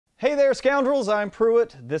Hey there, scoundrels. I'm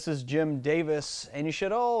Pruitt. This is Jim Davis, and you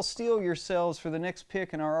should all steel yourselves for the next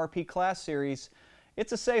pick in our RP class series.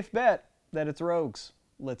 It's a safe bet that it's rogues.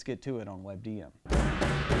 Let's get to it on WebDM.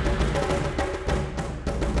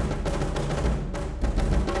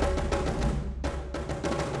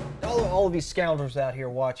 All of these scoundrels out here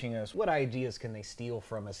watching us, what ideas can they steal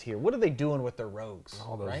from us here? What are they doing with their rogues?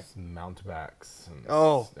 All those right? mountebanks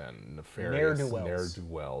and nefarious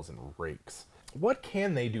ne'er-do-wells and rakes. What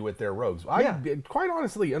can they do with their rogues? Quite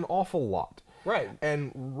honestly, an awful lot. Right.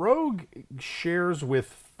 And rogue shares with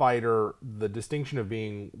fighter the distinction of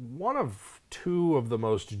being one of two of the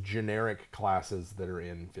most generic classes that are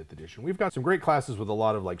in 5th edition. We've got some great classes with a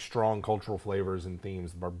lot of like strong cultural flavors and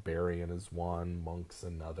themes. The barbarian is one, monks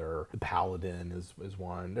another, the paladin is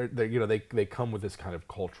one. They come with this kind of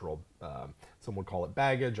cultural, some would call it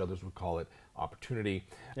baggage, others would call it opportunity.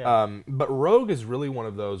 Yeah. But rogue is really one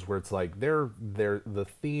of those where it's like the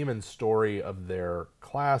theme and story of their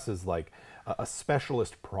class is like a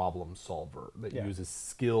specialist problem solver that uses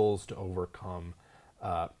skills to overcome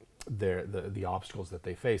the obstacles that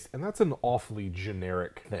they face, and that's an awfully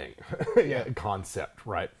generic thing, concept,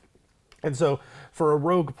 right? And so, for a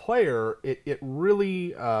rogue player, it's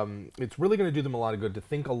really going to do them a lot of good to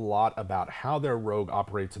think a lot about how their rogue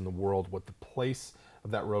operates in the world, what the place of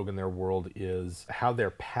that rogue in their world is, how their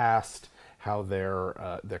past, how their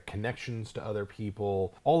connections to other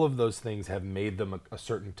people, all of those things have made them a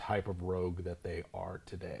certain type of rogue that they are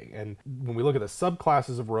today. And when we look at the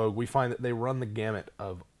subclasses of rogue, we find that they run the gamut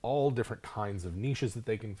of all different kinds of niches that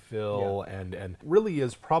they can fill, and really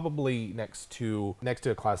is probably next to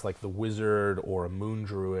a class like the wizard or a moon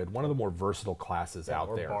druid, one of the more versatile classes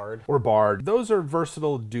out there. Or bard. Those are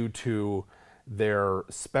versatile due to their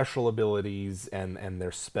special abilities and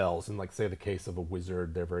their spells. And like say the case of a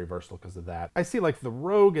wizard, they're very versatile because of that. I see like the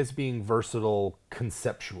rogue as being versatile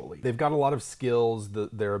conceptually. They've got a lot of skills.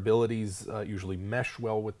 Their abilities usually mesh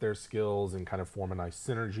well with their skills and kind of form a nice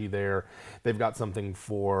synergy there. They've got something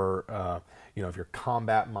for if you're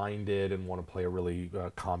combat minded and want to play a really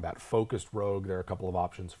combat focused rogue, there are a couple of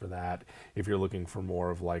options for that. If you're looking for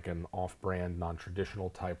more of like an off-brand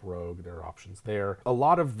non-traditional type rogue, there are options there. A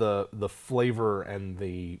lot of the flavor and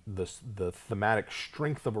the thematic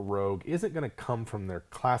strength of a rogue isn't going to come from their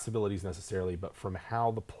class abilities necessarily, but from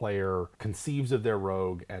how the player conceives of their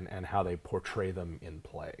rogue and how they portray them in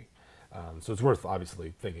play. So it's worth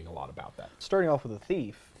obviously thinking a lot about that. Starting off with a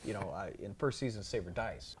thief, in first season of Saber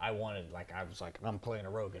Dice, I was like, I'm playing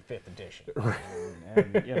a rogue in 5th edition.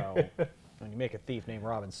 and when you make a thief named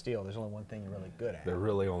Robin Steele, there's only one thing you're really good at. There's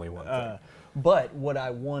really only one thing. But what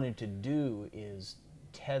I wanted to do is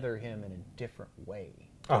tether him in a different way.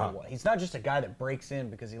 He's not just a guy that breaks in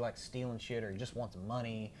because he likes stealing shit or he just wants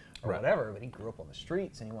money or whatever, but he grew up on the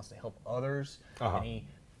streets and he wants to help others. And he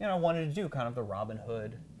wanted to do kind of the Robin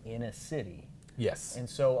Hood in a city. Yes. And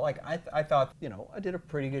so like I thought, I did a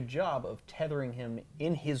pretty good job of tethering him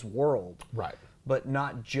in his world. Right. But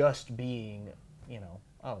not just being,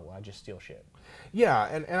 I just steal shit. Yeah,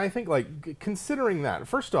 and I think, like, considering that,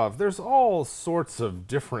 first off, there's all sorts of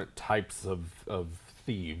different types of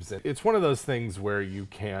thieves. It's one of those things where you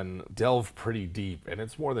can delve pretty deep, and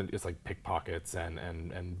it's more than, it's like pickpockets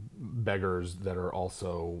and beggars that are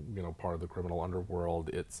also, part of the criminal underworld.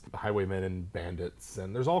 It's highwaymen and bandits,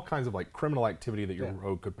 and there's all kinds of, like, criminal activity that your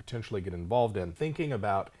rogue could potentially get involved in. Thinking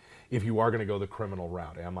about if you are going to go the criminal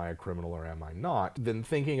route, am I a criminal or am I not, then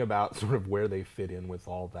thinking about sort of where they fit in with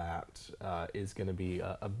all that is going to be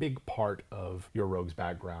a big part of your rogue's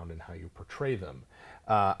background and how you portray them.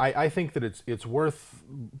 I think that it's worth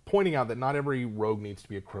pointing out that not every rogue needs to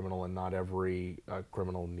be a criminal and not every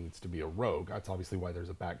criminal needs to be a rogue. That's obviously why there's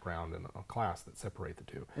a background and a class that separate the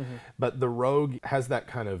two. But the rogue has that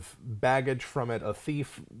kind of baggage from it. The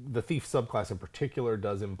thief subclass in particular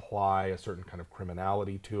does imply a certain kind of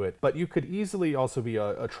criminality to it. But you could easily also be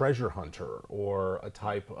a treasure hunter or a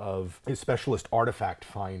type of a specialist artifact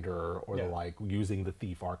finder or the like, using the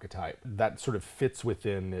thief archetype. That sort of fits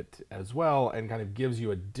within it as well and kind of gives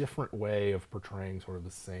you a different way of portraying sort of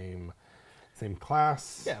the same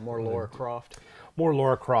class. Yeah, more Laura Croft. More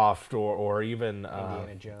Laura Croft or even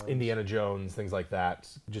Indiana Jones, things like that,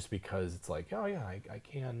 just because it's like, oh yeah, I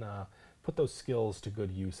can put those skills to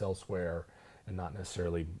good use elsewhere and not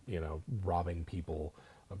necessarily, robbing people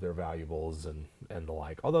of their valuables and the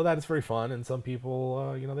like. Although that is very fun, and some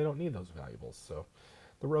people, they don't need those valuables. So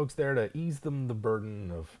the rogue's there to ease them the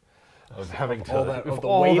burden of having the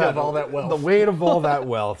weight of all that wealth. The weight of all that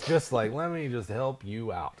wealth. Just like, let me just help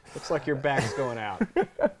you out. Looks like your back's going out.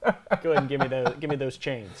 Go ahead and give me those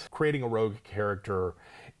chains. Creating a rogue character,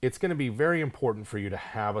 it's going to be very important for you to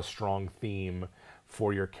have a strong theme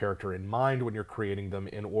for your character in mind when you're creating them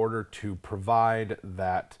in order to provide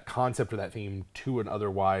that concept or that theme to an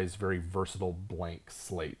otherwise very versatile blank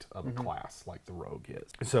slate of a class like the rogue is.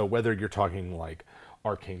 So whether you're talking like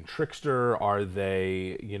arcane trickster, are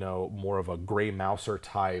they, you know, more of a gray mouser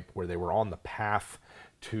type where they were on the path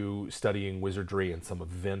to studying wizardry and some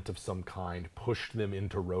event of some kind pushed them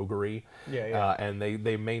into roguery. And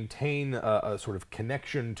they maintain a sort of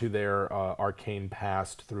connection to their arcane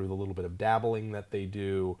past through the little bit of dabbling that they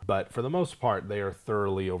do. But for the most part, they are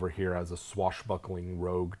thoroughly over here as a swashbuckling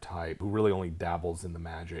rogue type who really only dabbles in the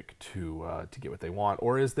magic to get what they want.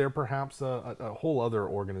 Or is there perhaps a whole other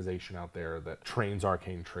organization out there that trains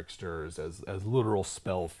arcane tricksters as literal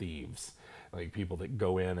spell thieves? Like people that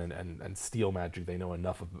go in and steal magic, they know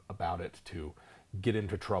enough about it to get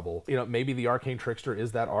into trouble. You know, maybe the arcane trickster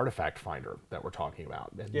is that artifact finder that we're talking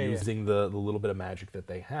about, and using the little bit of magic that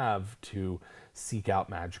they have to seek out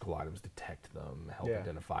magical items, detect them, help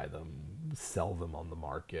identify them, sell them on the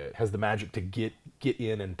market. Has the magic to get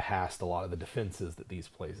in and past a lot of the defenses that these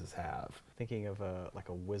places have. Thinking of like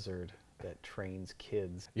a wizard that trains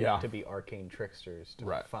kids Yeah. to be arcane tricksters to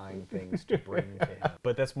Right. find things to bring to him.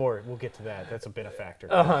 But that's more, we'll get to that. That's a benefactor.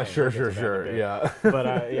 Sure. Yeah.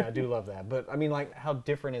 But yeah, I do love that. But I mean, like, how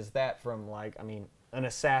different is that from, like, I mean, an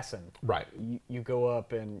assassin? Right. You go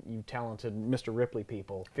up and you talented Mr. Ripley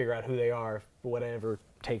people, figure out who they are, whatever,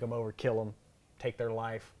 take them over, kill them, take their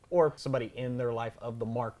life, or somebody in their life of the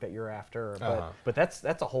mark that you're after. But that's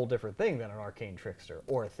a whole different thing than an arcane trickster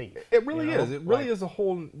or a thief. It really is. It really is a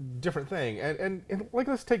whole different thing. And like,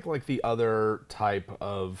 let's take like the other type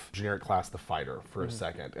of generic class, the fighter, for a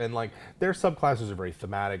second. And like their subclasses are very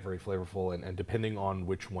thematic, very flavorful, and depending on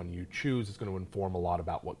which one you choose, it's going to inform a lot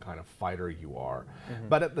about what kind of fighter you are.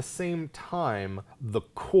 But at the same time, the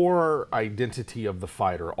core identity of the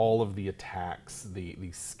fighter, all of the attacks, the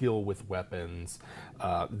skill with weapons,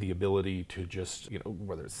 the ability to just, you know,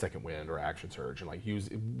 whether it's second wind or action surge, and like use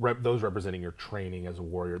those representing your training as a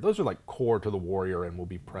warrior, those are like core to the warrior and will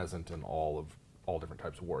be present in all different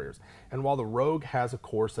types of warriors. And while the rogue has a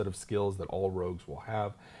core set of skills that all rogues will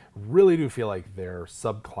have, really do feel like their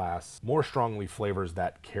subclass more strongly flavors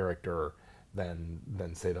that character than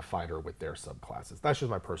say the fighter with their subclasses. That's just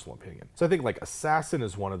my personal opinion. So I think like assassin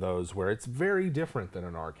is one of those where it's very different than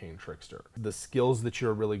an arcane trickster. The skills that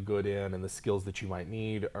you're really good in and the skills that you might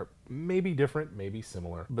need are maybe different, maybe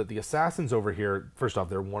similar. But the assassins over here, first off,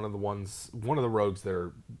 they're one of the rogues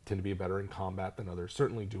that tend to be better in combat than others.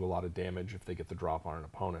 Certainly do a lot of damage if they get the drop on an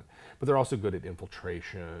opponent. But they're also good at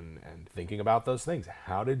infiltration and thinking about those things.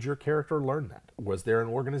 How did your character learn that? Was there an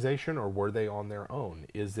organization or were they on their own?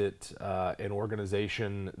 Is it an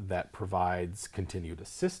organization that provides continued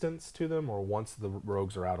assistance to them, or once the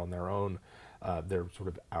rogues are out on their own, they're sort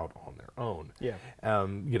of out on their own? Yeah.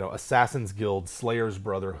 You know, Assassin's Guilds, Slayers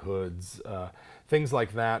Brotherhoods, things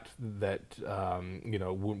like that, you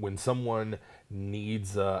know, when someone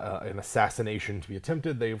needs an assassination to be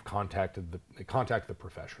attempted, they contact the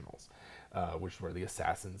professionals. Which is where the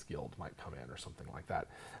Assassin's Guild might come in or something like that.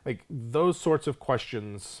 Like those sorts of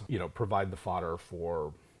questions, you know, provide the fodder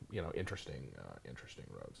for, you know, interesting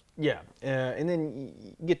rogues. Yeah, and then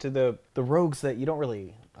you get to the rogues that you don't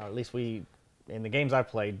really, or at least we, in the games I've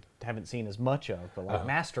played, haven't seen as much of, but like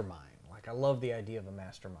Mastermind. Like, I love the idea of a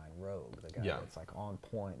mastermind rogue, the guy that's like on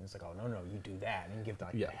point, and it's like, oh no, you do that, and give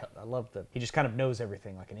like, I love he just kind of knows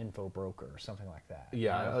everything, like an info broker or something like that.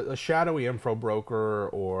 Yeah, you know? a shadowy info broker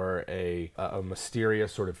or a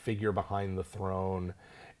mysterious sort of figure behind the throne.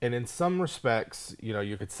 And in some respects, you know,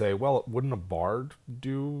 you could say, well, wouldn't a bard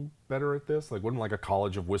do better at this? Like, wouldn't like a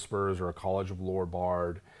College of Whisperers or a College of Lore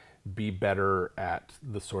bard be better at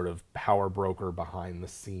the sort of power broker behind the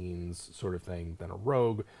scenes sort of thing than a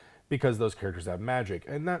rogue? Because those characters have magic,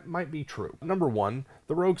 and that might be true. Number one,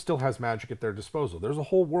 the rogue still has magic at their disposal. There's a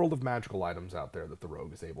whole world of magical items out there that the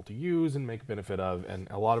rogue is able to use and make benefit of, and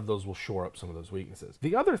a lot of those will shore up some of those weaknesses.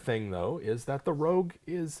 The other thing, though, is that the rogue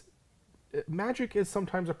magic is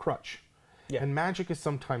sometimes a crutch. Yeah. And magic is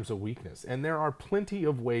sometimes a weakness. And there are plenty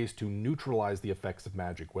of ways to neutralize the effects of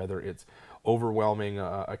magic, whether it's overwhelming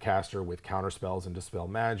a caster with counterspells and dispel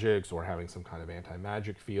magics, or having some kind of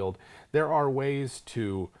anti-magic field. There are ways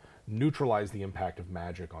to neutralize the impact of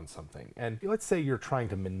magic on something. And let's say you're trying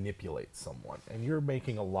to manipulate someone, and you're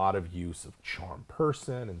making a lot of use of charm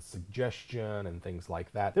person and suggestion and things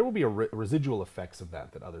like that. There will be residual effects of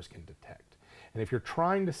that others can detect. And if you're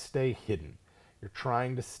trying to stay hidden, you're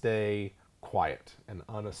trying to stay quiet and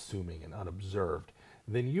unassuming and unobserved,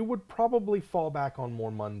 then you would probably fall back on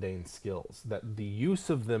more mundane skills that the use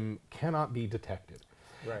of them cannot be detected.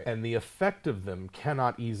 Right. And the effect of them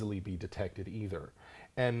cannot easily be detected either.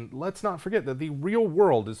 And let's not forget that the real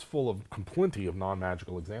world is full of plenty of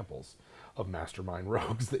non-magical examples of mastermind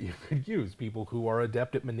rogues that you could use. People who are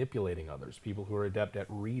adept at manipulating others, people who are adept at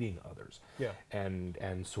reading others,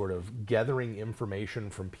 and sort of gathering information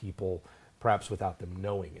from people perhaps without them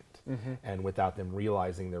knowing it, and without them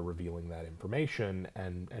realizing they're revealing that information,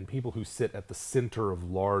 and people who sit at the center of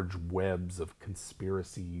large webs of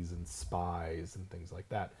conspiracies and spies and things like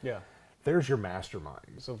that. Yeah. There's your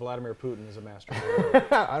mastermind. So Vladimir Putin is a mastermind.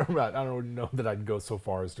 I don't know that I'd go so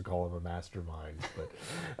far as to call him a mastermind, but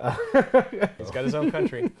he's got his own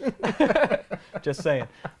country. Just saying.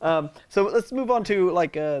 So let's move on to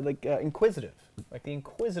inquisitive, like the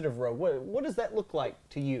inquisitive rogue. What does that look like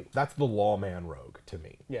to you? That's the lawman rogue to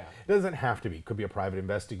me. Yeah. It doesn't have to be. Could be a private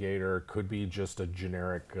investigator. Could be just a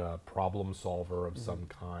generic problem solver of some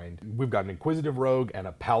kind. We've got an inquisitive rogue and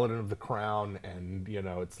a paladin of the crown, and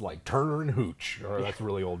it's like Turner and Hooch. Or that's a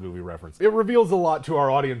really old movie reference. It reveals a lot to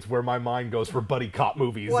our audience where my mind goes for buddy cop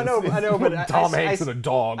movies. Well, I know, but Tom Hanks and a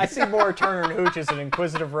dog. I see more Turner and Hooch as an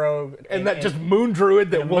inquisitive rogue, and just moon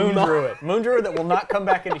druid that will not. Moon druid that will not come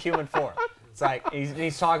back into human form. It's like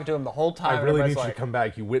he's talking to him the whole time. I really need you to come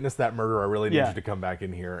back. You witnessed that murder. I really need you to come back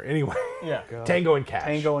in here. Anyway. Yeah. Tango and Cash.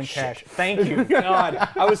 Tango and Cash. Thank you. God.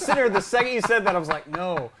 I was sitting there the second you said that. I was like,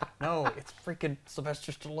 no, it's freaking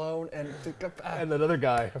Sylvester Stallone and that other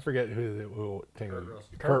guy. I forget who Tango.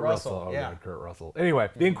 Kurt Russell. Oh, yeah. God, Kurt Russell. Anyway,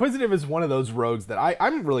 the Inquisitive is one of those rogues that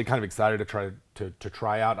I'm really kind of excited to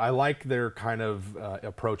try out. I like their kind of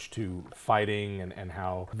approach to fighting and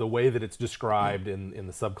how the way that it's described in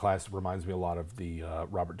the subclass reminds me a lot of the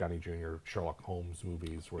Robert Downey Jr. Sherlock Holmes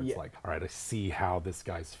movies, where it's like, all right, I see how this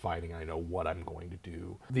guy's fighting. I know what I'm going to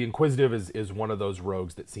do. The Inquisitive is one of those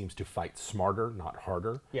rogues that seems to fight smarter, not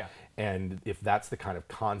harder. Yeah. And if that's the kind of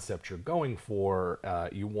concept you're going for,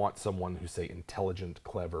 you want someone who's, say, intelligent,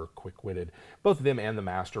 clever, quick-witted, both them and the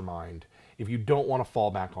mastermind. If you don't want to fall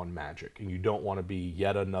back on magic and you don't want to be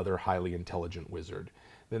yet another highly intelligent wizard,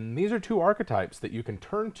 then these are two archetypes that you can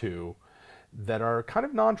turn to that are kind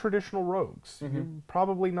of non-traditional rogues. You're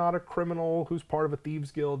probably not a criminal who's part of a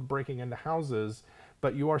thieves guild breaking into houses,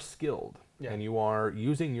 but you are skilled. And you are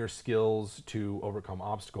using your skills to overcome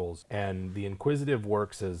obstacles. And the Inquisitive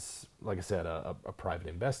works as, like I said, a private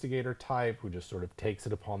investigator type who just sort of takes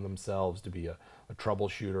it upon themselves to be a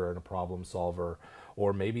troubleshooter and a problem solver.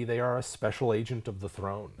 Or maybe they are a special agent of the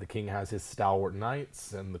throne. The king has his stalwart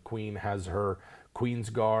knights, and the queen has her Queen's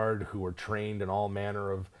Guard, who are trained in all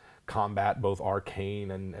manner of combat, both arcane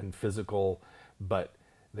and physical. But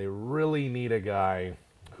they really need a guy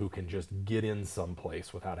who can just get in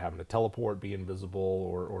someplace without having to teleport, be invisible,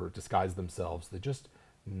 or disguise themselves. They just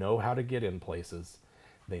know how to get in places.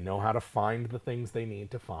 They know how to find the things they need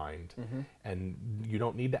to find. And you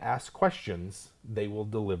don't need to ask questions. They will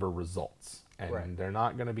deliver results. And they're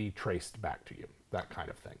not going to be traced back to you. That kind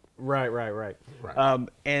of thing. Right.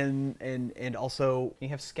 And also you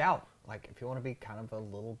have Scout. Like, if you want to be kind of a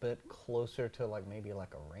little bit closer to maybe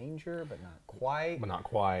like a ranger, but not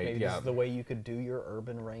quite. Maybe this is the way you could do your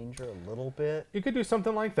urban ranger a little bit. You could do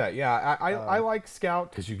something like that. Yeah, I like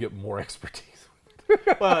Scout because you get more expertise.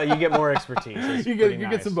 Well, you get more expertise. You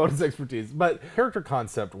get some bonus expertise. But character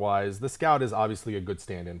concept-wise, the Scout is obviously a good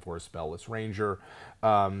stand-in for a spellless ranger.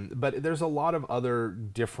 But there's a lot of other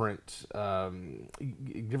different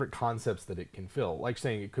concepts that it can fill. Like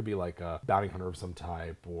saying it could be like a bounty hunter of some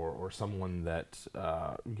type, or someone that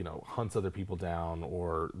hunts other people down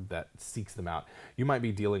or that seeks them out. You might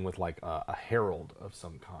be dealing with like a herald of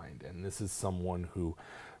some kind, and this is someone who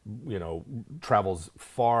travels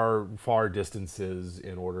far distances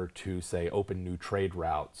in order to, say, open new trade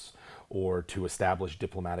routes or to establish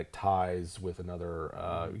diplomatic ties with another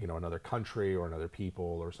country or another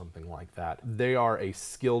people or something like that. They are a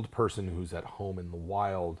skilled person who's at home in the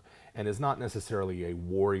wild and is not necessarily a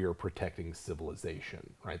warrior protecting civilization,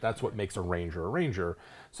 right? That's what makes a ranger a ranger.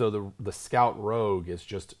 So the scout rogue is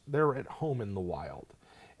just, they're at home in the wild.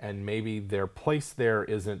 And maybe their place there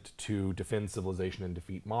isn't to defend civilization and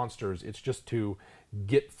defeat monsters. It's just to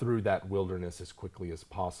get through that wilderness as quickly as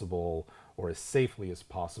possible or as safely as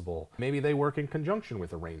possible. Maybe they work in conjunction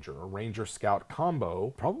with a ranger. A ranger-scout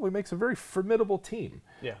combo probably makes a very formidable team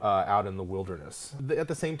out in the wilderness. At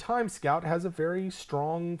the same time, scout has a very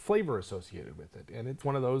strong flavor associated with it. And it's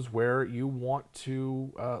one of those where you want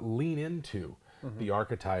to lean into the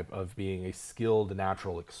archetype of being a skilled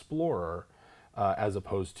natural explorer, as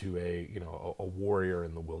opposed to a warrior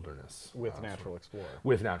in the wilderness with natural explorer.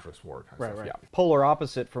 With natural explorer kind of stuff. Right. Yeah. Polar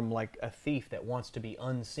opposite from like a thief that wants to be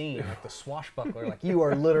unseen, like the swashbuckler. Like you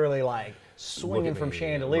are literally like swinging from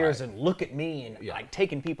chandeliers and look at me and like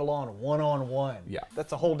taking people on one-on-one. Yeah.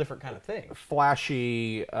 That's a whole different kind of thing.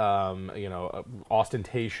 Flashy,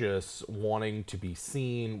 ostentatious, wanting to be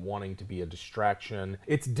seen, wanting to be a distraction.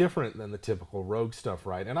 It's different than the typical rogue stuff,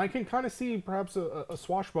 right? And I can kind of see perhaps a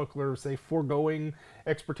swashbuckler, say, foregoing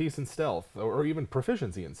expertise in stealth or even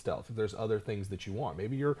proficiency in stealth if there's other things that you want.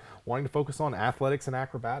 Maybe you're wanting to focus on athletics and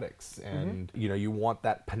acrobatics, and you want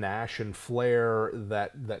that panache and flair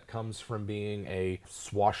that comes from being a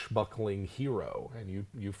swashbuckling hero, and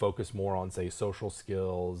you focus more on, say, social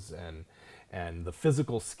skills and the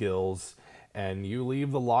physical skills, and you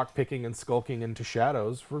leave the lock picking and skulking into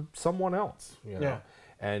shadows for someone else.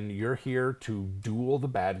 And you're here to duel the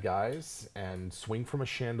bad guys and swing from a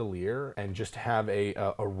chandelier and just have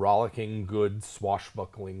a rollicking, good,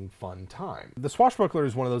 swashbuckling, fun time. The swashbuckler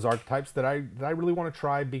is one of those archetypes that I really want to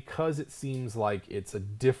try because it seems like it's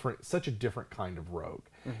such a different kind of rogue,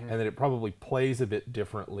 and that it probably plays a bit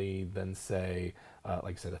differently than, say,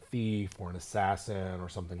 like I said, a thief or an assassin or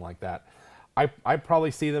something like that. I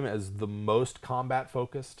probably see them as the most combat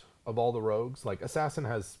focused of all the rogues. Like assassin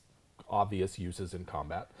has obvious uses in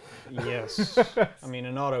combat. Yes. I mean,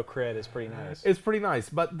 an auto crit is pretty nice. It's pretty nice,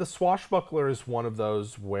 but the swashbuckler is one of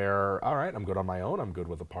those where, all right, I'm good on my own, I'm good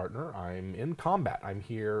with a partner, I'm in combat, I'm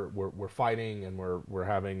here, we're fighting, and we're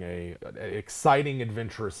having an exciting,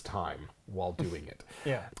 adventurous time while doing it.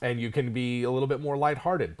 Yeah. And you can be a little bit more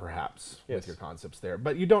lighthearted, perhaps, with your concepts there.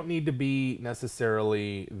 But you don't need to be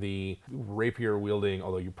necessarily the rapier-wielding,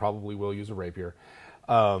 although you probably will use a rapier.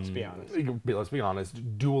 Let's be honest. Let's be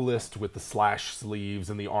honest. Duelist with the slash sleeves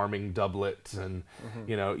and the arming doublet, and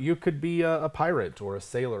you could be a pirate or a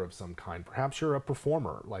sailor of some kind. Perhaps you're a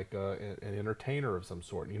performer, like an entertainer of some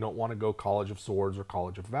sort. And you don't want to go College of Swords or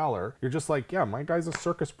College of Valor. You're just like, yeah, my guy's a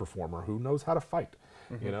circus performer who knows how to fight.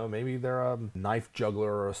 Maybe they're a knife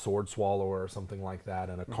juggler or a sword swallower or something like that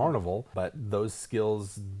in a carnival. But those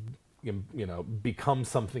skills, become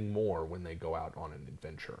something more when they go out on an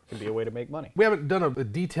adventure. Can be a way to make money. We haven't done a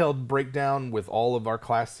detailed breakdown with all of our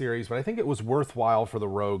class series, but I think it was worthwhile for the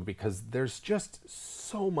Rogue because there's just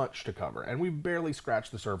so much to cover, and we've barely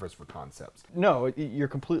scratched the surface for concepts. No, you're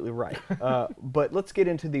completely right. But let's get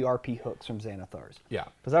into the RP hooks from Xanathars. Yeah.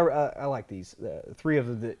 Because I like these. Three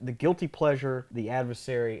of the guilty pleasure, the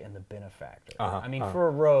adversary, and the benefactor. I mean, for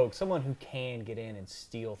a rogue, someone who can get in and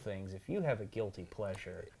steal things, if you have a guilty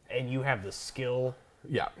pleasure and you have the skill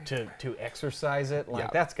to exercise it,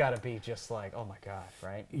 like that's got to be just like, oh my god,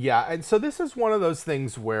 right? Yeah, and so this is one of those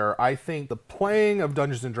things where I think the playing of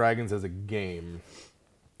Dungeons and Dragons as a game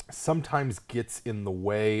sometimes gets in the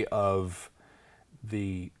way of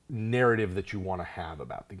the narrative that you want to have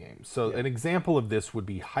about the game. So an example of this would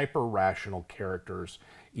be hyper-rational characters,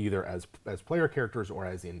 either as player characters or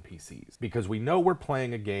as NPCs. Because we know we're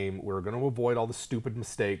playing a game, we're going to avoid all the stupid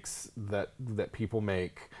mistakes that people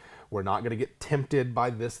make. We're not going to get tempted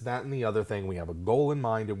by this, that, and the other thing. We have a goal in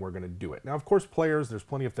mind, and we're going to do it. Now, of course, players, there's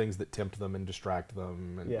plenty of things that tempt them and distract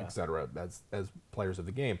them, and et cetera, as players of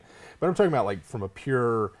the game. But I'm talking about, like, from a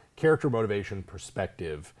pure character motivation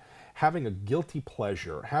perspective, having a guilty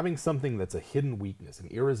pleasure, having something that's a hidden weakness, an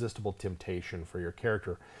irresistible temptation for your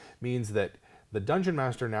character, means that the Dungeon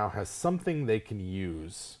Master now has something they can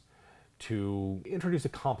use to introduce a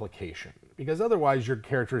complication. Because otherwise your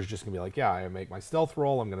character is just going to be like, yeah, I make my stealth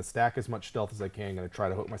roll, I'm going to stack as much stealth as I can, I'm going to try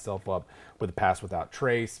to hook myself up with a pass without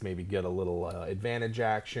trace, maybe get a little advantage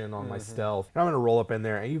action on my stealth. And I'm going to roll up in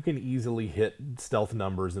there, and you can easily hit stealth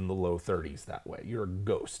numbers in the low 30s that way. You're a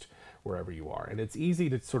ghost wherever you are. And it's easy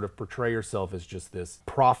to sort of portray yourself as just this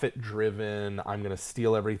profit-driven, I'm going to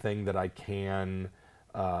steal everything that I can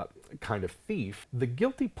kind of thief. The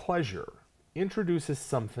guilty pleasure introduces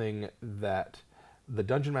something that the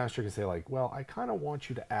Dungeon Master can say, like, well, I kind of want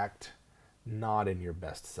you to act not in your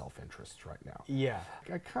best self-interest right now. Yeah.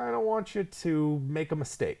 I kind of want you to make a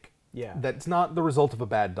mistake. Yeah. That's not the result of a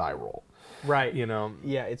bad die roll. Right.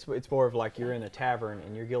 Yeah, it's more of like you're in a tavern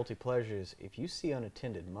and your guilty pleasures, if you see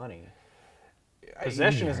unattended money,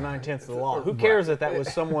 possession is 9/10 of the law. Who cares that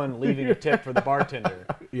was someone leaving a tip for the bartender?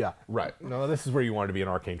 Yeah, right. No, this is where you want to be an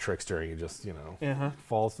arcane trickster, and you just,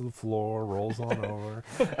 falls to the floor, rolls on over.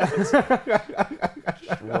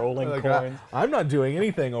 Rolling coins. I'm not doing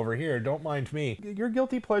anything over here. Don't mind me. Your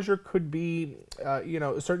guilty pleasure could be, a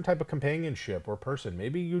certain type of companionship or person.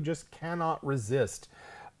 Maybe you just cannot resist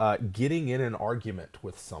getting in an argument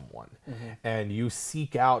with someone, and you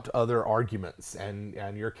seek out other arguments,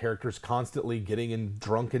 and your character's constantly getting in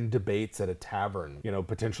drunken debates at a tavern, you know,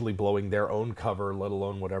 potentially blowing their own cover, let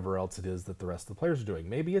alone whatever else it is that the rest of the players are doing.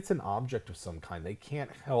 Maybe it's an object of some kind. They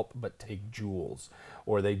can't help but take jewels,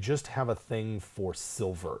 or they just have a thing for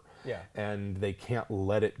silver. Yeah. And they can't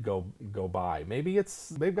let it go by. Maybe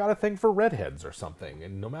they've got a thing for redheads or something,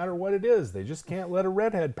 and no matter what it is, they just can't let a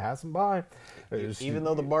redhead pass them by. Even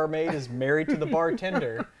though the barmaid is married to the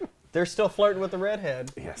bartender, they're still flirting with the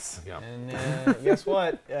redhead. Yes, yeah. And guess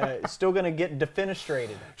what? Still going to get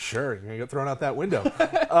defenestrated. Sure, you're going to get thrown out that window.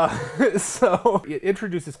 So it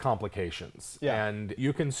introduces complications. Yeah. And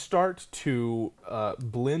you can start to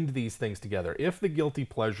blend these things together. If the guilty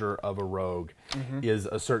pleasure of a rogue is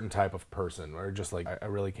a certain type of person, or just like, I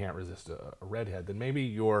really can't resist a redhead, then maybe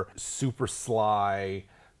your super sly,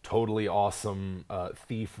 totally awesome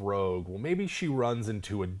thief rogue, well, maybe she runs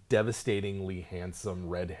into a devastatingly handsome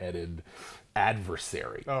redheaded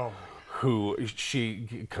adversary. Oh. Who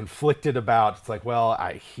she conflicted about. It's like, well,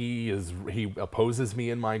 he opposes me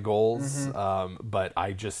in my goals, but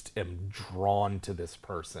I just am drawn to this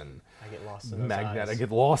person. I get lost in those eyes. I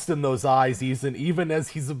get lost in those eyes, even as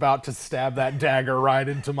he's about to stab that dagger right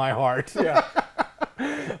into my heart. Yeah.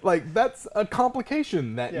 Like, that's a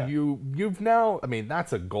complication that you've now, I mean,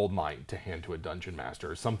 that's a gold mine to hand to a dungeon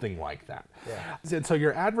master or something like that. Yeah. And so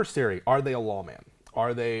your adversary, are they a lawman?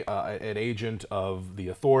 Are they an agent of the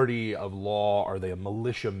authority of law? Are they a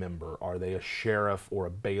militia member? Are they a sheriff or a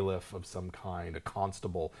bailiff of some kind, a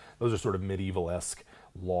constable? Those are sort of medieval-esque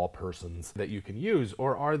law persons that you can use.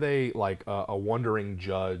 Or are they like a wandering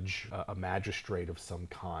judge, a magistrate of some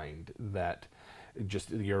kind that just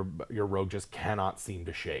your rogue just cannot seem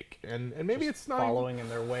to shake, and maybe just it's not following in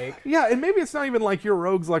their wake. Yeah, and maybe it's not even like your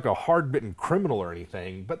rogue's like a hard-bitten criminal or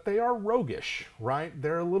anything, but they are roguish, right?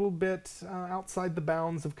 They're a little bit outside the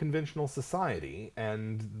bounds of conventional society,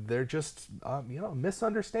 and they're just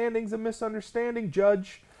misunderstanding's a misunderstanding,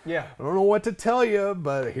 Judge. Yeah. I don't know what to tell you,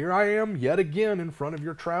 but here I am yet again in front of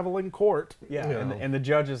your traveling court. Yeah, You know. and the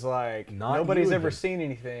judge is like, Not nobody's you ever again. seen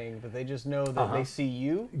anything, but they just know that they see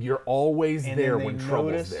you. You're always And there then when they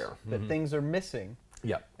trouble's notice there. that things are missing.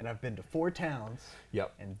 Yep. And I've been to 4 towns.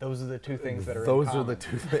 Yep. And those are the 2 things that are Those in are the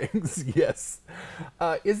common. 2 things, yes.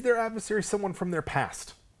 Is their adversary someone from their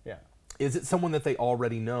past? Yeah. Is it someone that they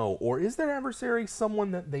already know? Or is their adversary someone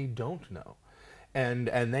that they don't know? And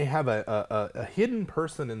they have a hidden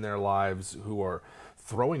person in their lives who are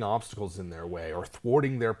throwing obstacles in their way or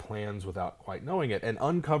thwarting their plans without quite knowing it. And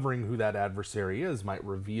uncovering who that adversary is might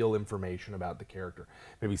reveal information about the character.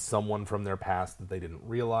 Maybe someone from their past that they didn't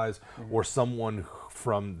realize, or someone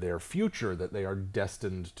from their future that they are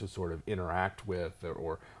destined to sort of interact with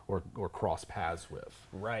or cross paths with.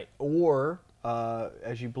 Right. Or,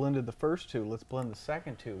 as you blended the first 2, let's blend the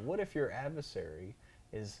second 2. What if your adversary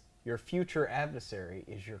is... Your future adversary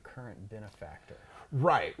is your current benefactor.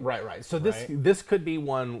 Right. So this could be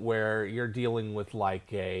one where you're dealing with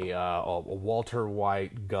like a Walter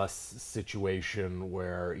White Gus situation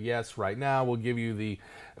where, yes, right now we'll give you the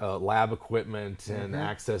lab equipment and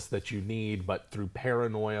access that you need, but through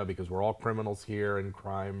paranoia, because we're all criminals here and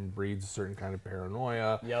crime breeds a certain kind of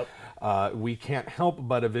paranoia. Yep. We can't help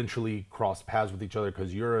but eventually cross paths with each other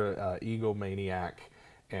because you're an egomaniac.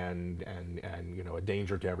 And a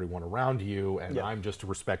danger to everyone around you, and I'm just a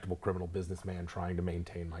respectable criminal businessman trying to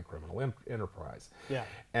maintain my criminal enterprise. Yeah.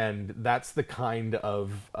 And that's the kind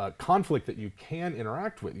of conflict that you can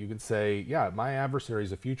interact with. You can say, yeah, my adversary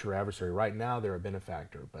is a future adversary. Right now they're a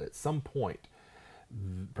benefactor, but at some point,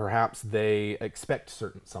 perhaps they expect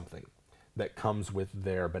something that comes with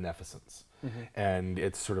their beneficence. And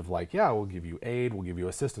it's sort of like, yeah, we'll give you aid, we'll give you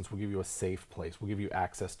assistance, we'll give you a safe place, we'll give you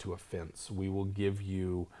access to a fence, we will give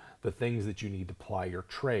you the things that you need to ply your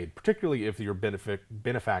trade, particularly if your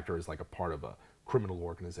benefactor is like a part of a criminal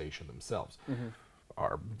organization themselves.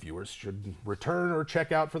 Our viewers should return or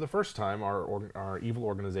check out for the first time our Evil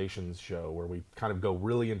Organizations show, where we kind of go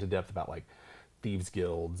really into depth about like thieves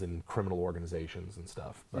guilds and criminal organizations and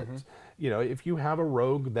stuff. But if you have a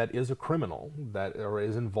rogue that is a criminal or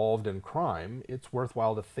is involved in crime, it's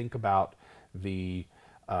worthwhile to think about the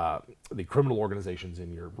criminal organizations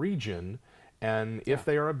in your region, and if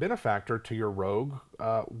they are a benefactor to your rogue,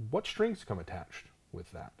 what strings come attached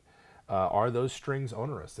with that? Are those strings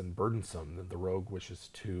onerous and burdensome that the rogue wishes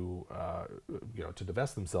to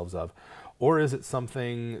divest themselves of, Or is it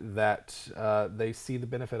something that they see the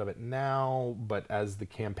benefit of it now, but as the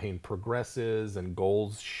campaign progresses and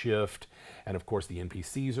goals shift, and of course the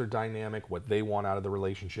NPCs are dynamic, what they want out of the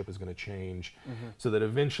relationship is going to change, so that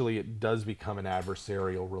eventually it does become an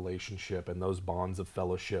adversarial relationship, and those bonds of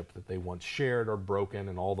fellowship that they once shared are broken,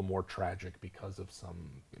 and all the more tragic because of some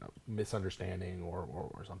misunderstanding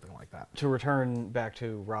or something like that. To return back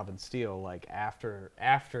to Robin Steele, like after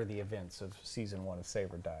the events of season 1 of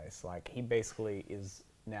Saber Dice, like he basically is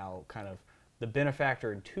now kind of the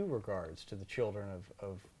benefactor in 2 regards to the children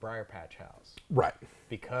of Briar Patch House. Right.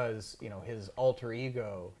 Because, his alter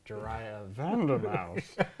ego, Jariah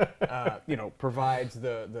Vandermouse, provides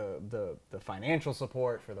the financial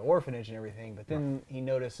support for the orphanage and everything, but then he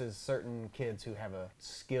notices certain kids who have a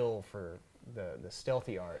skill for the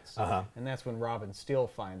stealthy arts, and that's when Robin Steele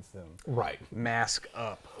finds them. Right. Mask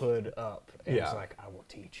up, hood up, and it's like, I will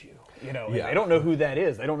teach you. And Yeah. they don't know who that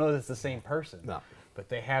is. They don't know that it's the same person. No. But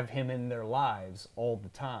they have him in their lives all the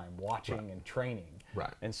time, watching and training.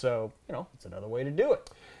 Right. And so, it's another way to do it.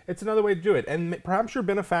 It's another way to do it. And perhaps your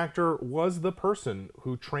benefactor was the person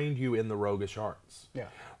who trained you in the roguish arts. Yeah.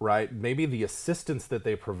 Right? Maybe the assistance that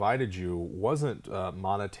they provided you wasn't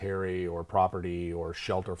monetary or property or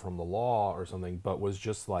shelter from the law or something, but was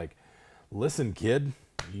just like, listen, kid,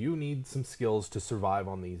 you need some skills to survive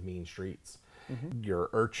on these mean streets. Your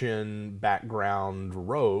urchin background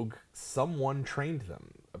rogue, someone trained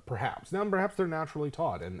them, perhaps. Now, perhaps they're naturally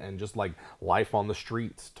taught, and just like life on the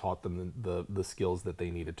streets taught them the skills that they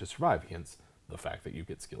needed to survive, hence the fact that you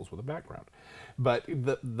get skills with a background. But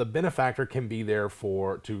the benefactor can be there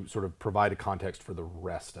to sort of provide a context for the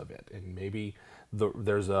rest of it. And maybe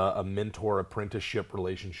there's a mentor apprenticeship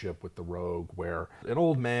relationship with the rogue, where an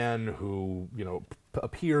old man who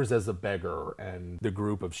appears as a beggar, and the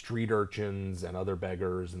group of street urchins and other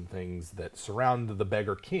beggars and things that surround the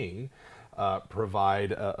beggar king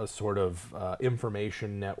provide a sort of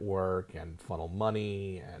information network and funnel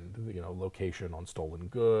money and location on stolen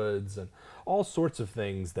goods and all sorts of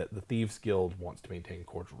things that the Thieves Guild wants to maintain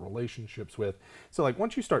cordial relationships with. So like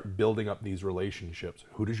once you start building up these relationships,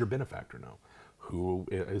 who does your benefactor know? Who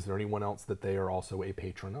is there anyone else that they are also a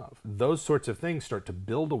patron of? Those sorts of things start to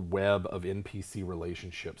build a web of NPC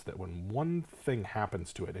relationships that when one thing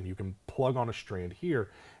happens to it, and you can plug on a strand here,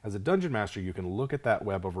 as a dungeon master, you can look at that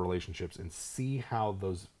web of relationships and see how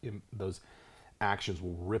those actions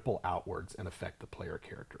will ripple outwards and affect the player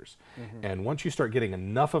characters. And once you start getting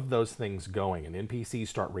enough of those things going, and NPCs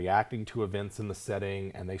start reacting to events in the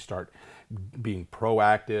setting, and they start being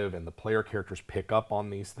proactive, and the player characters pick up on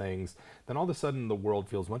these things, then all of a sudden the world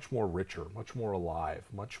feels much more richer, much more alive,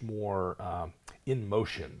 much more in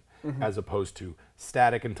motion, as opposed to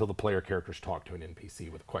static until the player characters talk to an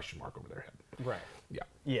NPC with a question mark over their head. Right. Yeah.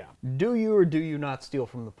 Yeah. Do you or do you not steal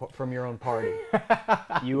from your own party?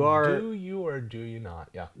 You are. Do you or do you not?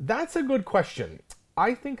 Yeah. That's a good question.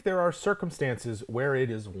 I think there are circumstances where it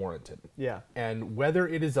is warranted. Yeah. And whether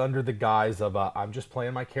it is under the guise of I'm just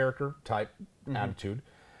playing my character type attitude,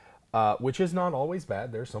 which is not always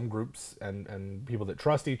bad. There's some groups and people that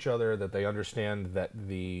trust each other, that they understand that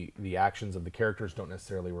the actions of the characters don't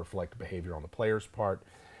necessarily reflect behavior on the player's part.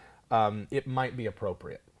 It might be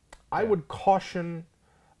appropriate. I would caution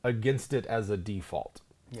against it as a default.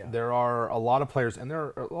 Yeah. There are a lot of players, and there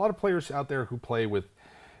are a lot of players out there who play with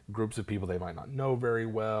groups of people they might not know very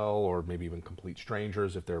well, or maybe even complete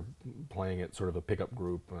strangers if they're playing at sort of a pickup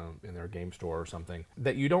group in their game store or something,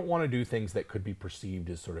 that you don't want to do things that could be perceived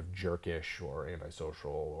as sort of jerkish or antisocial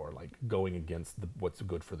or like going against what's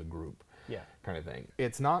good for the group. Yeah. Kind of thing.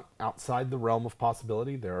 It's not outside the realm of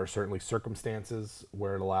possibility. There are certainly circumstances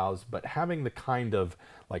where it allows, but having the kind of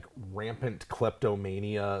like rampant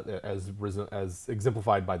kleptomania as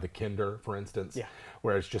exemplified by the Kinder, for instance,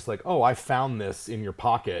 where it's just like, oh, I found this in your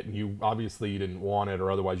pocket, and you didn't want it,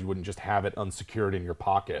 or otherwise you wouldn't just have it unsecured in your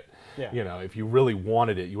pocket. Yeah. If you really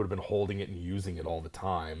wanted it, you would have been holding it and using it all the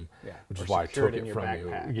time, which is why I took it from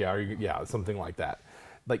you. Yeah, something like that.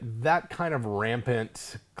 Like that kind of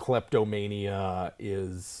rampant kleptomania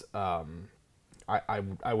is, I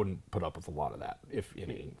wouldn't put up with a lot of that, if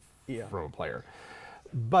any, from a player.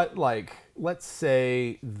 But like, let's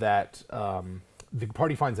say that the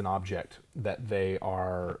party finds an object that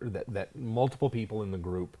that multiple people in the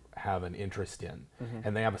group have an interest in,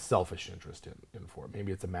 and they have a selfish interest in for it.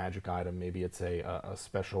 Maybe it's a magic item, maybe it's a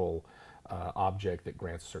special object that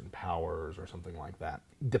grants certain powers or something like that.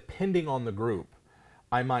 Depending on the group,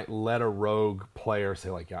 I might let a rogue player say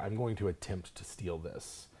like, yeah, I'm going to attempt to steal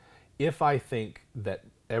this, if I think that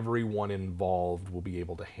everyone involved will be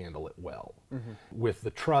able to handle it well, with the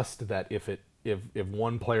trust that if it if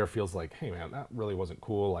one player feels like, hey man, that really wasn't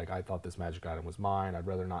cool, like I thought this magic item was mine, I'd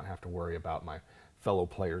rather not have to worry about my fellow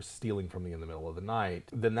players stealing from me in the middle of the night,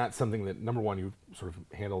 then that's something that, number one, you sort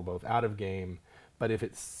of handle both out of game. But if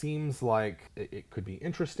it seems like it could be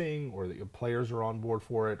interesting, or that your players are on board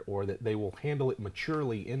for it, or that they will handle it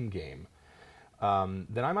maturely in game,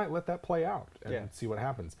 then I might let that play out and see what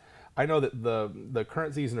happens. I know that the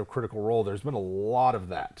current season of Critical Role, there's been a lot of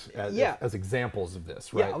that as examples of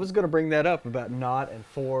this, right? Yeah, I was going to bring that up about Not and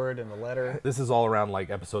Ford and the letter. This is all around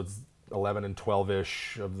like episodes 11 and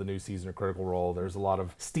 12-ish of the new season of Critical Role. There's a lot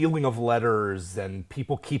of stealing of letters and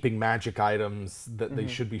people keeping magic items that they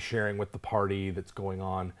should be sharing with the party that's going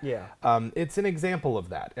on. Yeah. It's an example of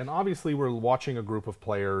that. And obviously we're watching a group of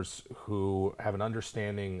players who have an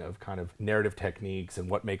understanding of kind of narrative techniques and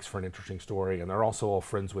what makes for an interesting story, and they're also all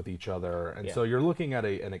friends with each other. And so you're looking at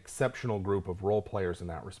an exceptional group of role players in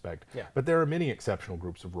that respect. Yeah. But there are many exceptional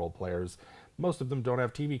groups of role players. Most of them don't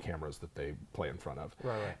have TV cameras that they play in front of.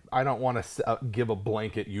 Right. I don't want to give a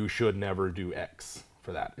blanket, you should never do X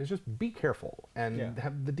for that. It's just be careful. And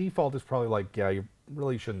the default is probably like, yeah, you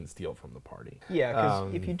really shouldn't steal from the party. Yeah,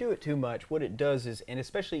 because if you do it too much, what it does is, and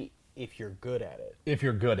especially if you're good at it. If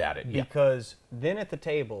you're good at it, yeah. Because then at the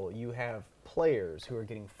table, you have players who are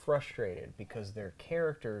getting frustrated because their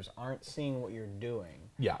characters aren't seeing what you're doing.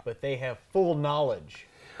 Yeah. But they have full knowledge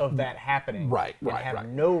of that happening. Right. Have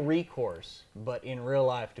no recourse, but in real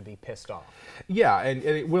life to be pissed off. Yeah, and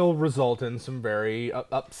it will result in some very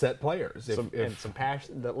upset players. And some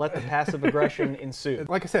passion, let the passive aggression ensue.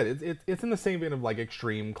 Like I said, it's in the same vein of like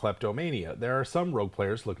extreme kleptomania. There are some rogue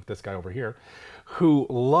players, look at this guy over here, who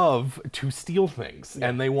love to steal things,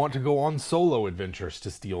 and they want to go on solo adventures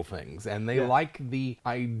to steal things, and they like the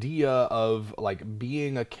idea of like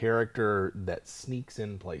being a character that sneaks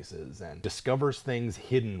in places and discovers things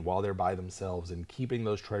hidden while they're by themselves and keeping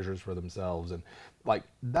those treasures for themselves, and like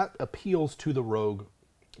that appeals to the rogue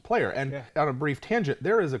player. And on a brief tangent,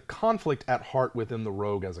 there is a conflict at heart within the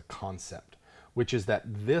rogue as a concept, which is that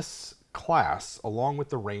this class, along with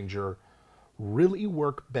the ranger, really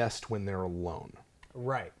work best when they're alone.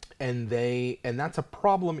 Right. And that's a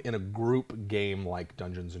problem in a group game like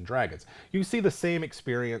Dungeons and Dragons. You see the same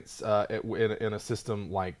experience in a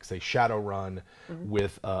system like, say, Shadowrun,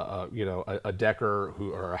 with a decker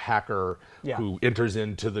or a hacker who enters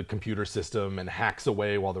into the computer system and hacks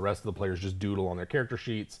away while the rest of the players just doodle on their character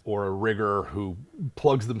sheets, or a rigger who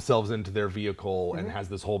plugs themselves into their vehicle and has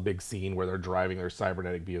this whole big scene where they're driving their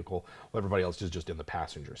cybernetic vehicle while everybody else is just in the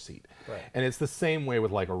passenger seat. Right. And it's the same way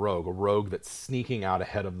with like a rogue that's sneaking out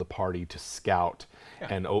ahead of the party to scout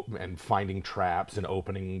and finding traps and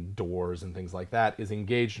opening doors and things like that, is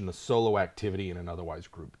engaged in a solo activity in an otherwise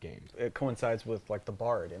group game. It coincides with like the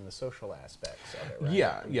bard in the social aspects of it, right?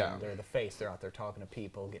 Yeah. They're the face. They're out there talking to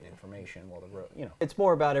people, getting information, while it's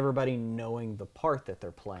more about everybody knowing the part that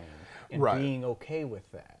they're playing and being okay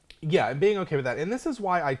with that. Yeah, and being okay with that. And this is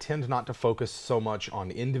why I tend not to focus so much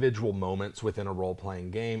on individual moments within a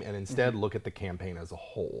role-playing game, and instead look at the campaign as a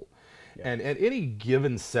whole. Yeah. And at any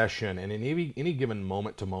given session and in any given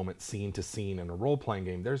moment-to-moment, scene-to-scene in a role-playing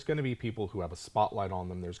game, there's going to be people who have a spotlight on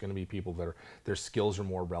them. There's going to be people that their skills are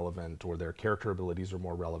more relevant, or their character abilities are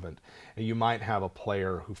more relevant. And you might have a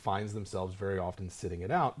player who finds themselves very often sitting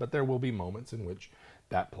it out, but there will be moments in which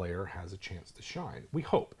that player has a chance to shine. We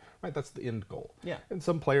hope, right? That's the end goal. Yeah. And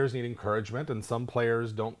some players need encouragement, and some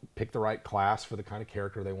players don't pick the right class for the kind of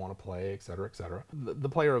character they want to play, et cetera, et cetera. The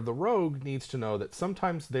player of the rogue needs to know that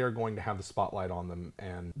sometimes they're going to have the spotlight on them,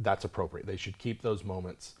 and that's appropriate. They should keep those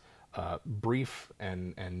moments brief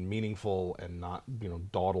and meaningful, and not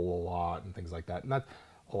dawdle a lot and things like that. And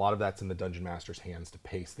a lot of that's in the Dungeon Master's hands to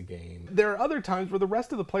pace the game. There are other times where the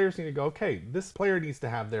rest of the players need to go, okay, this player needs to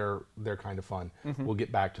have their kind of fun. We'll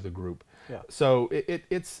get back to the group. Yeah. So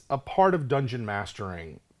it's a part of dungeon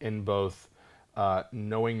mastering in both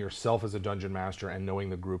knowing yourself as a dungeon master and knowing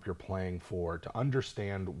the group you're playing for, to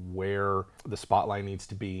understand where the spotlight needs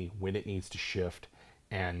to be, when it needs to shift,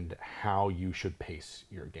 and how you should pace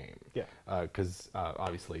your game. Yeah. Because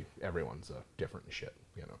obviously everyone's different and shit.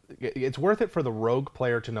 It's worth it for the rogue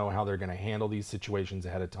player to know how they're going to handle these situations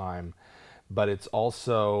ahead of time, but it's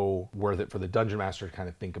also worth it for the dungeon master to kind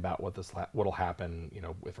of think about what'll happen,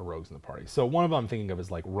 if a rogue's in the party. So one of them I'm thinking of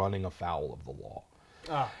is like running afoul of the law.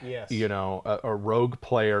 Ah, yes. A rogue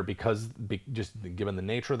player, just given the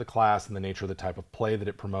nature of the class and the nature of the type of play that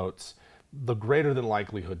it promotes, the greater than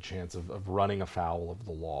likelihood chance of running afoul of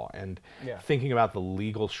the law. And thinking about the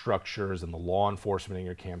legal structures and the law enforcement in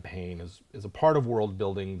your campaign is a part of world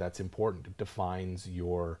building that's important. It defines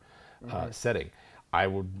your setting. I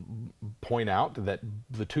would point out that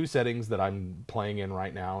the 2 settings that I'm playing in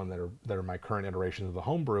right now and that are my current iterations of the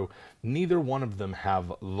homebrew, neither one of them have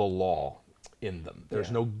the law in them.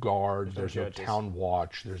 There's no guard, there's no town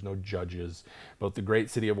watch, there's no judges. Both the great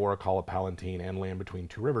city of Orichala Palatine and Land Between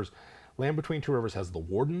Two Rivers. Land Between Two Rivers has the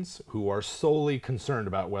wardens, who are solely concerned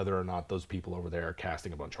about whether or not those people over there are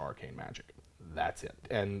casting a bunch of arcane magic. That's it.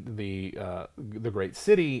 And the great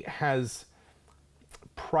city has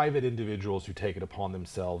private individuals who take it upon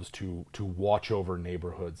themselves to watch over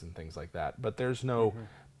neighborhoods and things like that. But there's no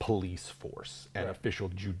police force and official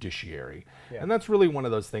judiciary. And that's really one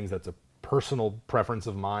of those things that's a personal preference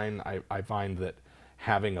of mine. I find that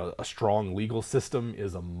having a strong legal system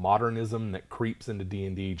is a modernism that creeps into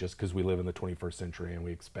D&D just because we live in the 21st century and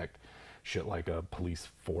we expect shit like a police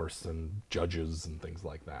force and judges and things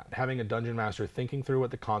like that. Having a dungeon master thinking through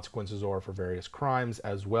what the consequences are for various crimes,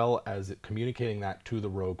 as well as communicating that to the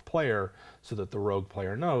rogue player so that the rogue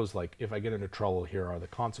player knows, like, if I get into trouble, here are the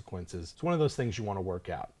consequences. It's one of those things you want to work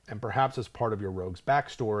out. And perhaps as part of your rogue's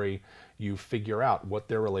backstory, you figure out what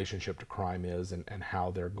their relationship to crime is and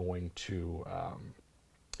how they're going to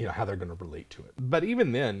how they're going to relate to it. But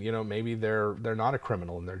even then, maybe they're not a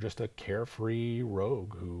criminal and they're just a carefree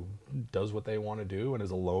rogue who does what they want to do and is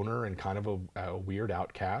a loner and kind of a weird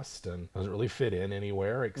outcast and doesn't really fit in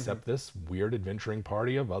anywhere except this weird adventuring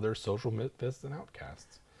party of other social misfits and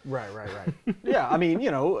outcasts. Right. Yeah, I mean,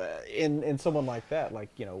 in someone like that, like,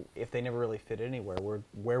 if they never really fit anywhere,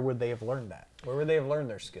 where would they have learned that? Where would they have learned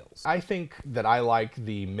their skills? I think that I like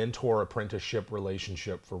the mentor-apprenticeship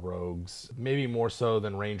relationship for rogues, maybe more so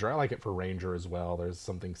than Ranger. I like it for Ranger as well. There's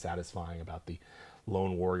something satisfying about the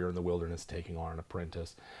lone warrior in the wilderness taking on an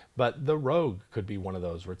apprentice. But the rogue could be one of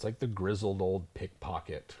those where it's like the grizzled old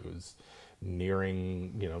pickpocket who's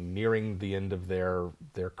nearing the end of their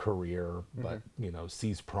career, but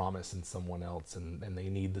sees promise in someone else, and they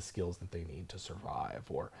need the skills that they need to survive.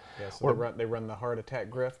 Or they run the heart attack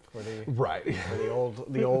grift, where right, where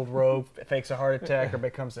the old rogue fakes a heart attack or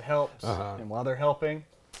becomes a help, and while they're helping,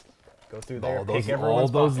 go through there, all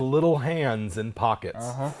those little hands in pockets.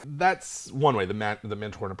 That's one way, the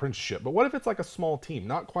mentor and apprenticeship. But what if it's like a small team,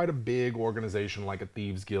 not quite a big organization like a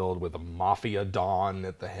thieves guild with a mafia don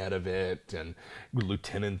at the head of it and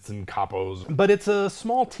lieutenants and capos, but it's a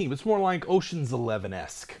small team. It's more like Ocean's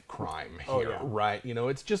 11-esque crime here, right?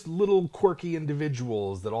 It's just little quirky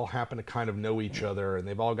individuals that all happen to kind of know each other, and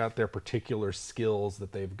they've all got their particular skills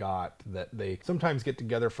that they've got, that they sometimes get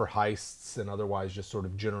together for heists and otherwise just sort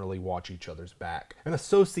of generally watch each other's back. An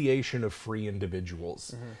association of free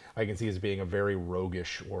individuals I can see as being a very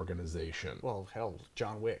roguish organization. Well, hell,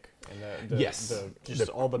 John Wick and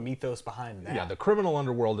all the mythos behind that. Yeah, the criminal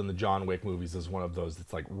underworld in the John Wick movies is one of those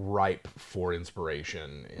that's like ripe for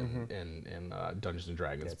inspiration in Dungeons and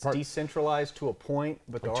Dragons. It's decentralized to a point,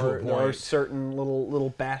 but there are certain little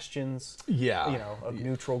bastions of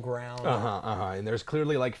neutral ground. And there's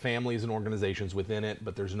clearly like families and organizations within it,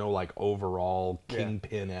 but there's no like overall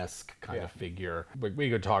kingpin-esque kind of figure. We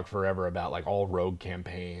could talk forever about like all rogue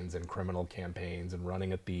campaigns and criminal campaigns and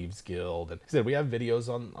running a thieves guild. And like I said, we have videos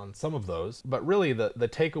on some of those. But really, the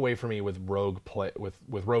takeaway for me with rogue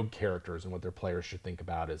characters and what their players should think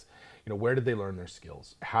about is, where did they learn their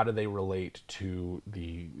skills? How do they relate to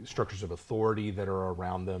the structures of authority that are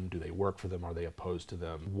around them? Do they work for them? Are they opposed to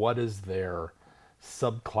them? What is their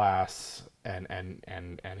subclass and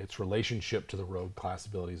its relationship to the rogue class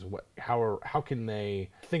abilities? How can they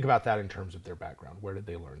think about that in terms of their background? Where did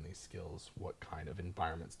they learn these skills? What kind of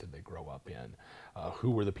environments did they grow up in?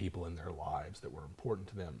 Who were the people in their lives that were important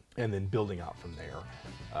to them? And then building out from there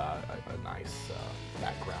a nice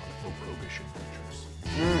background for roguish adventures.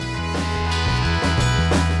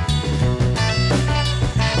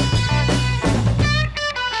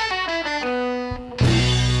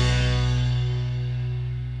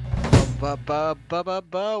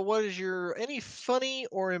 What is your any funny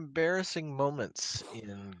or embarrassing moments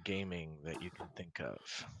in gaming that you can think of?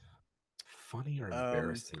 Funny or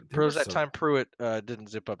embarrassing? There was that time Pruitt didn't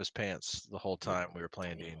zip up his pants the whole time we were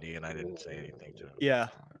playing D&D, and I didn't say anything to him.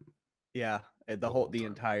 Yeah, the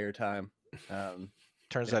entire time.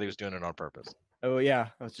 Turns out he was doing it on purpose. Oh yeah,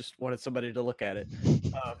 I just wanted somebody to look at it.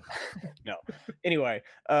 No. Anyway,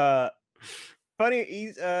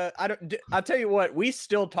 funny. I'll tell you what. We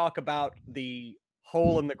still talk about the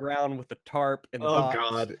hole in the ground with the tarp and the box.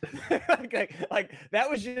 God! like that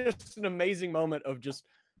was just an amazing moment of just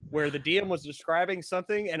where the DM was describing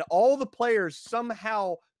something and all the players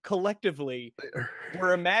somehow collectively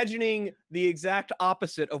were imagining the exact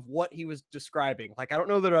opposite of what he was describing. Like, I don't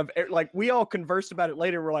know that we all conversed about it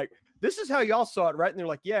later. We're like, this is how y'all saw it, right? And they're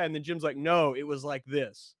like, yeah. And then Jim's like, no, it was like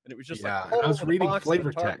this. And it was just like, I was reading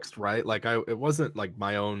flavor text, right? Like it wasn't like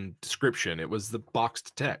my own description. It was the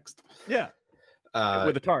boxed text. Yeah.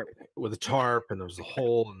 With a tarp. With a tarp, and there was a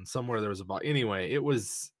hole, and somewhere there was a box. Anyway, it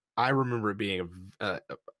was, I remember it being a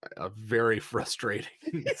very frustrating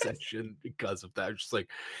session because of that. Just like,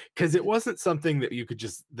 because it wasn't something that you could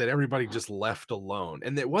that everybody just left alone,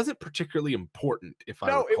 and it wasn't particularly important. If I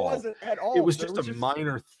recall, it wasn't at all. It was just a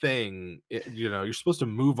minor thing. You're supposed to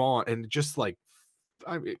move on, and just like,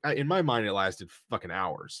 in my mind, it lasted fucking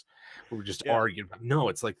hours. We were just arguing. No,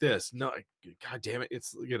 it's like this. No, god damn it,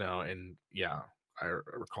 it's and yeah, I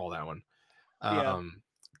recall that one.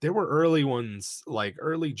 There were early ones, like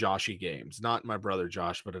early Joshy games, not my brother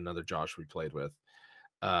Josh, but another Josh we played with,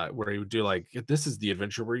 where he would do like, this is the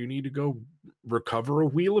adventure where you need to go recover a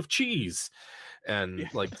wheel of cheese. And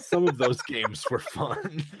like some of those games were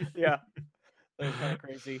fun. Yeah. That was kind of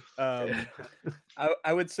crazy.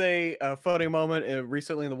 I would say a funny moment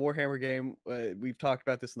recently in the Warhammer game. We've talked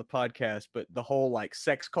about this in the podcast, but the whole like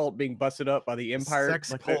sex cult being busted up by the Empire,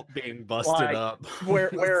 sex cult being busted up, where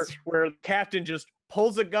the captain just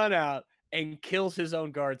pulls a gun out and kills his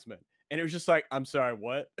own guardsman, and it was just like, I'm sorry,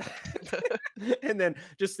 what? And then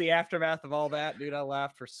just the aftermath of all that, dude, I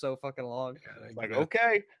laughed for so fucking long. Like,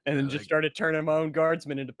 okay, and then just started turning my own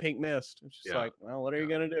guardsmen into pink mist. It's just like, well, what are you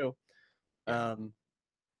gonna do?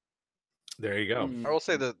 There you go. I will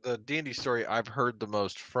say that the D&D story I've heard the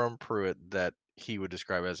most from Pruitt that he would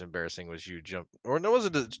describe as embarrassing was when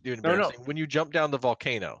you jump down the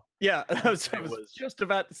volcano. Yeah, I was just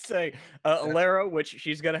about to say Alara, which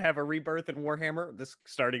she's going to have a rebirth in Warhammer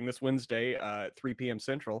starting this Wednesday at 3 p.m.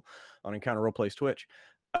 Central on Encounter Roleplays Twitch.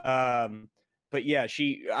 But yeah,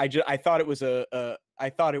 I thought it was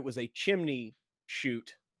a chimney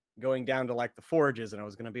chute going down to like the forges, and I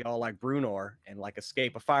was going to be all like Brunor and like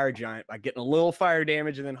escape a fire giant by getting a little fire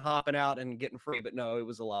damage and then hopping out and getting free. But no, it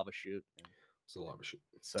was a lava chute. It's a lava chute.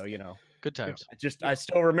 So good times. I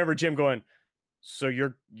still remember Jim going, so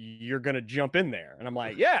you're gonna jump in there, and I'm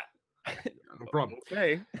like, yeah, no problem.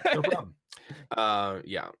 Okay, no problem.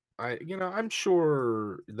 I'm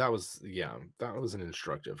sure that was an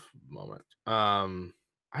instructive moment.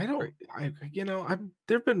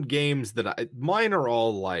 There've been games that mine are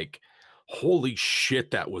all like, holy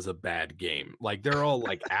shit, that was a bad game. Like they're all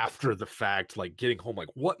like after the fact, like getting home, like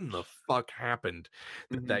what in the fuck happened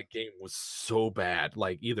that game was so bad,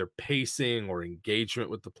 like either pacing or engagement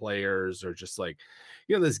with the players, or just like,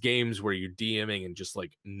 there's games where you're DMing and just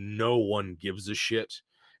like no one gives a shit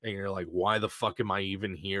and you're like, why the fuck am I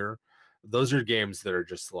even here? Those are games that are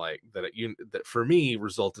just like that for me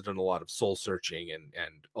resulted in a lot of soul searching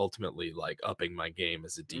and ultimately like upping my game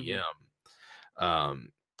as a DM.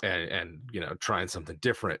 And trying something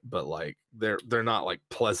different, but like they're not like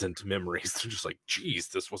pleasant memories. They're just like, geez,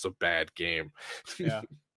 this was a bad game. Yeah.